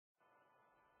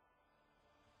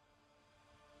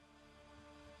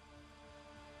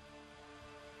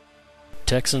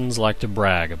Texans like to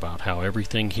brag about how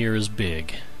everything here is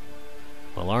big.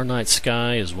 Well, our night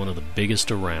sky is one of the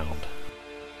biggest around.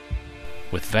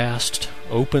 With vast,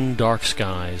 open, dark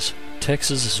skies,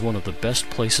 Texas is one of the best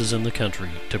places in the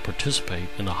country to participate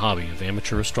in the hobby of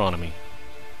amateur astronomy.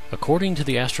 According to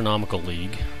the Astronomical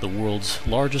League, the world's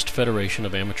largest federation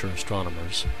of amateur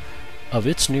astronomers, of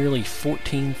its nearly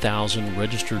 14,000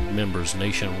 registered members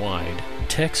nationwide,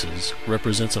 Texas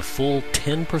represents a full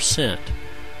 10%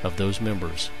 of those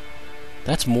members.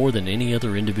 That's more than any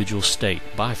other individual state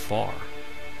by far.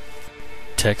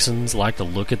 Texans like to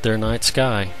look at their night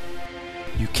sky.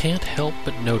 You can't help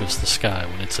but notice the sky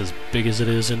when it's as big as it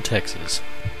is in Texas.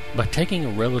 By taking a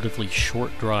relatively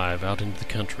short drive out into the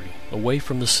country, away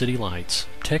from the city lights,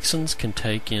 Texans can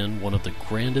take in one of the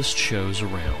grandest shows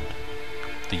around,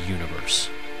 the universe.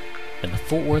 And the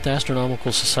Fort Worth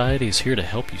Astronomical Society is here to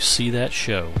help you see that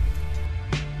show.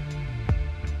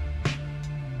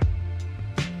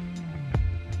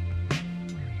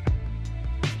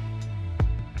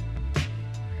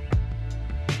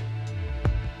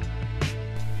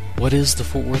 What is the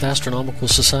Fort Worth Astronomical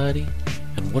Society,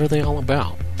 and what are they all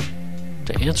about?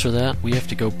 To answer that, we have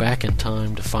to go back in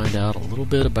time to find out a little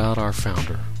bit about our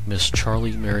founder, Miss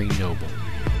Charlie Mary Noble.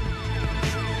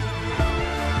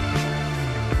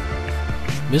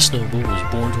 Miss Noble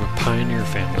was born to a pioneer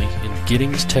family in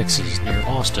Giddings, Texas, near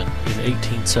Austin in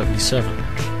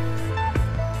 1877.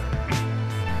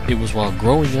 It was while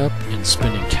growing up and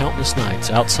spending countless nights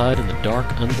outside in the dark,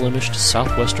 unblemished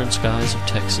southwestern skies of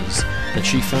Texas that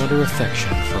she found her affection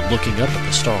for looking up at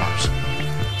the stars.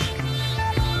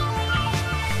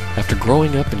 After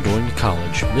growing up and going to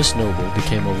college, Miss Noble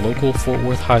became a local Fort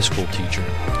Worth high school teacher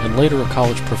and later a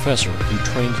college professor who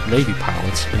trained Navy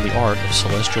pilots in the art of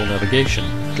celestial navigation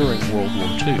during World War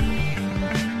II.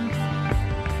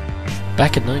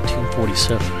 Back in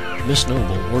 1947, Miss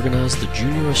Noble organized the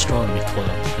Junior Astronomy Club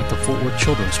at the Fort Worth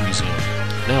Children's Museum,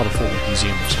 now the Fort Worth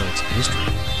Museum of Science and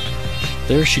History.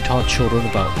 There she taught children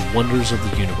about the wonders of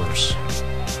the universe.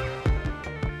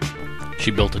 She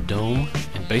built a dome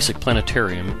and basic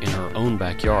planetarium in her own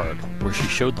backyard, where she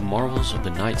showed the marvels of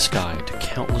the night sky to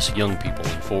countless young people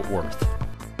in Fort Worth.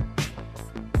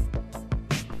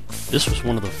 This was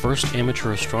one of the first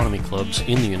amateur astronomy clubs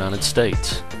in the United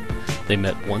States. They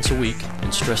met once a week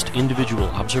and stressed individual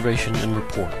observation and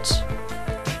reports.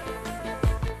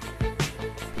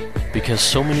 Because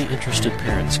so many interested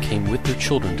parents came with their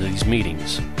children to these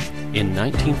meetings, in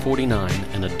 1949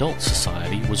 an adult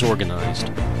society was organized,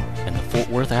 and the Fort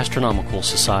Worth Astronomical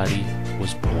Society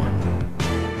was born.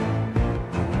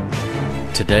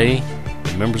 Today,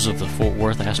 the members of the Fort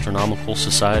Worth Astronomical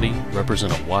Society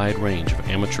represent a wide range of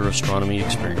amateur astronomy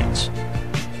experience,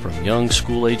 from young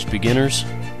school-aged beginners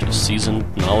to seasoned,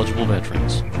 knowledgeable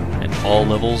veterans, and all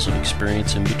levels of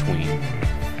experience in between.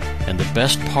 And the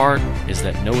best part is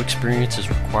that no experience is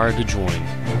required to join.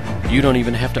 You don't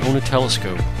even have to own a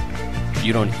telescope.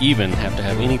 You don't even have to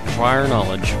have any prior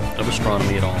knowledge of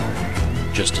astronomy at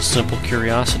all. Just a simple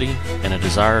curiosity and a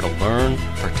desire to learn,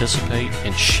 participate,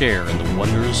 and share in the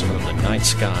wonders of the night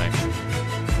sky.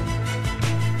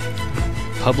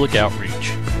 Public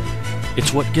outreach.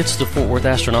 It's what gets the Fort Worth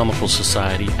Astronomical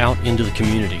Society out into the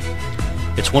community.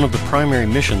 It's one of the primary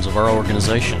missions of our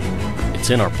organization. It's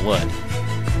in our blood.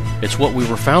 It's what we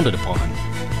were founded upon.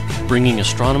 Bringing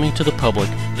astronomy to the public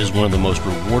is one of the most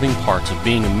rewarding parts of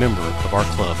being a member of our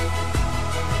club.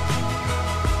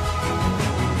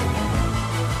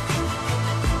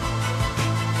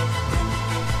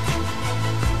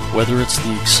 Whether it's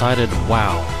the excited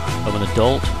wow of an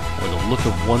adult or the look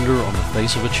of wonder on the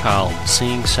face of a child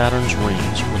seeing Saturn's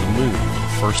rings or the moon for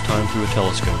the first time through a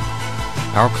telescope,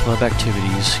 our club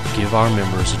activities give our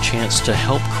members a chance to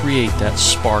help create that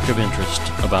spark of interest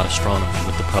about astronomy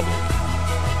with the public.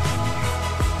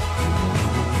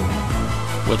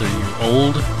 Whether you're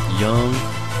old, young,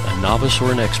 a novice,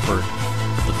 or an expert,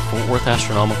 the Fort Worth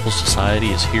Astronomical Society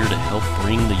is here to help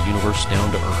bring the universe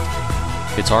down to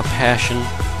Earth. It's our passion,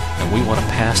 and we want to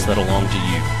pass that along to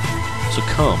you. So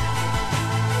come,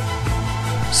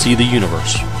 see the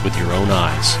universe with your own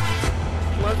eyes.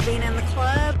 Love being in the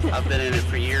club. I've been in it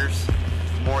for years.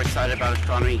 More excited about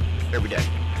astronomy every day.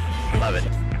 Love it.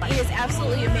 It is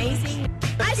absolutely amazing.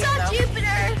 I saw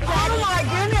Jupiter! Oh my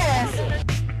goodness!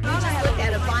 We just looked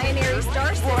at a binary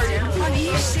star system. Are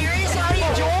you serious? Are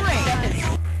you